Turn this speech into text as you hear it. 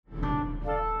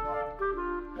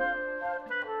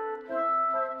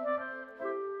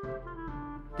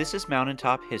This is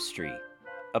Mountaintop History,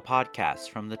 a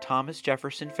podcast from the Thomas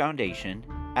Jefferson Foundation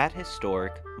at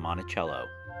historic Monticello.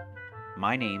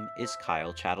 My name is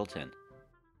Kyle Chattleton.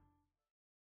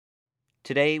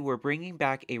 Today we're bringing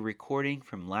back a recording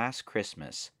from last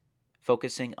Christmas,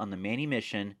 focusing on the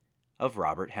manumission of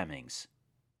Robert Hemings.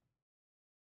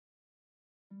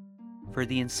 For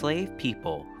the enslaved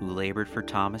people who labored for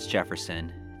Thomas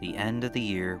Jefferson, the end of the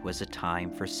year was a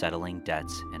time for settling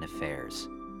debts and affairs.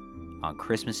 On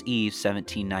Christmas Eve,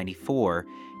 1794,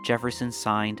 Jefferson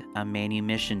signed a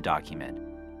manumission document,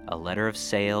 a letter of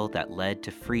sale that led to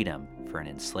freedom for an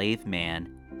enslaved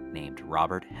man named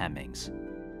Robert Hemings.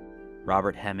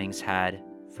 Robert Hemings had,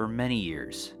 for many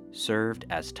years, served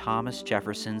as Thomas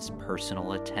Jefferson's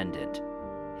personal attendant,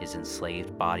 his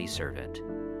enslaved body servant.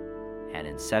 And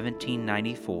in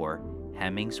 1794,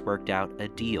 Hemings worked out a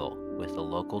deal with the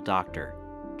local doctor,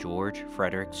 George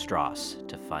Frederick Strauss,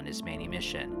 to fund his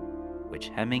manumission, which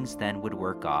Hemings then would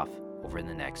work off over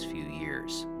the next few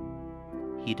years.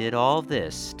 He did all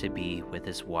this to be with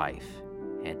his wife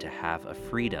and to have a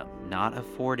freedom not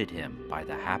afforded him by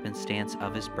the happenstance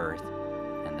of his birth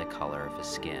and the color of his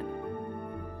skin.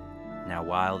 Now,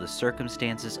 while the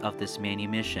circumstances of this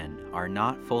manumission are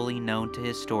not fully known to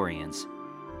historians,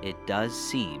 it does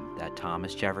seem that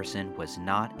Thomas Jefferson was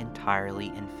not entirely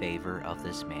in favor of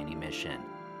this manumission,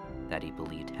 that he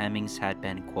believed Hemings had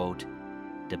been, quote,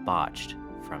 debauched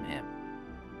from him.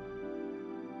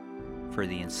 For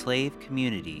the enslaved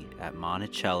community at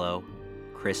Monticello,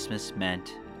 Christmas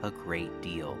meant a great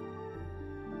deal.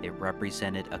 It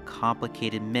represented a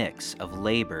complicated mix of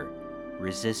labor,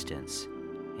 resistance,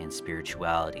 and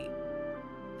spirituality.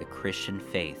 The Christian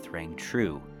faith rang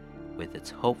true with its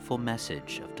hopeful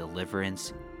message of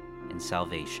deliverance and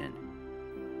salvation.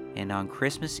 And on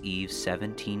Christmas Eve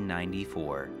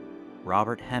 1794,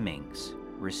 Robert Hemings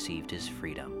received his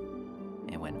freedom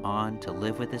and went on to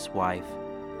live with his wife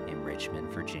in Richmond,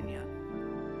 Virginia.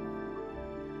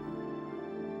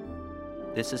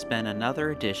 This has been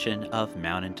another edition of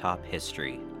Mountaintop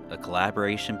History, a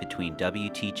collaboration between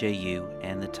WTJU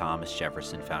and the Thomas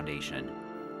Jefferson Foundation.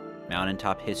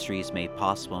 Mountaintop History is made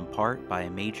possible in part by a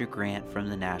major grant from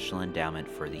the National Endowment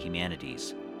for the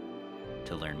Humanities.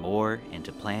 To learn more and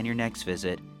to plan your next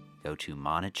visit, go to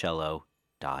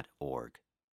monticello.org.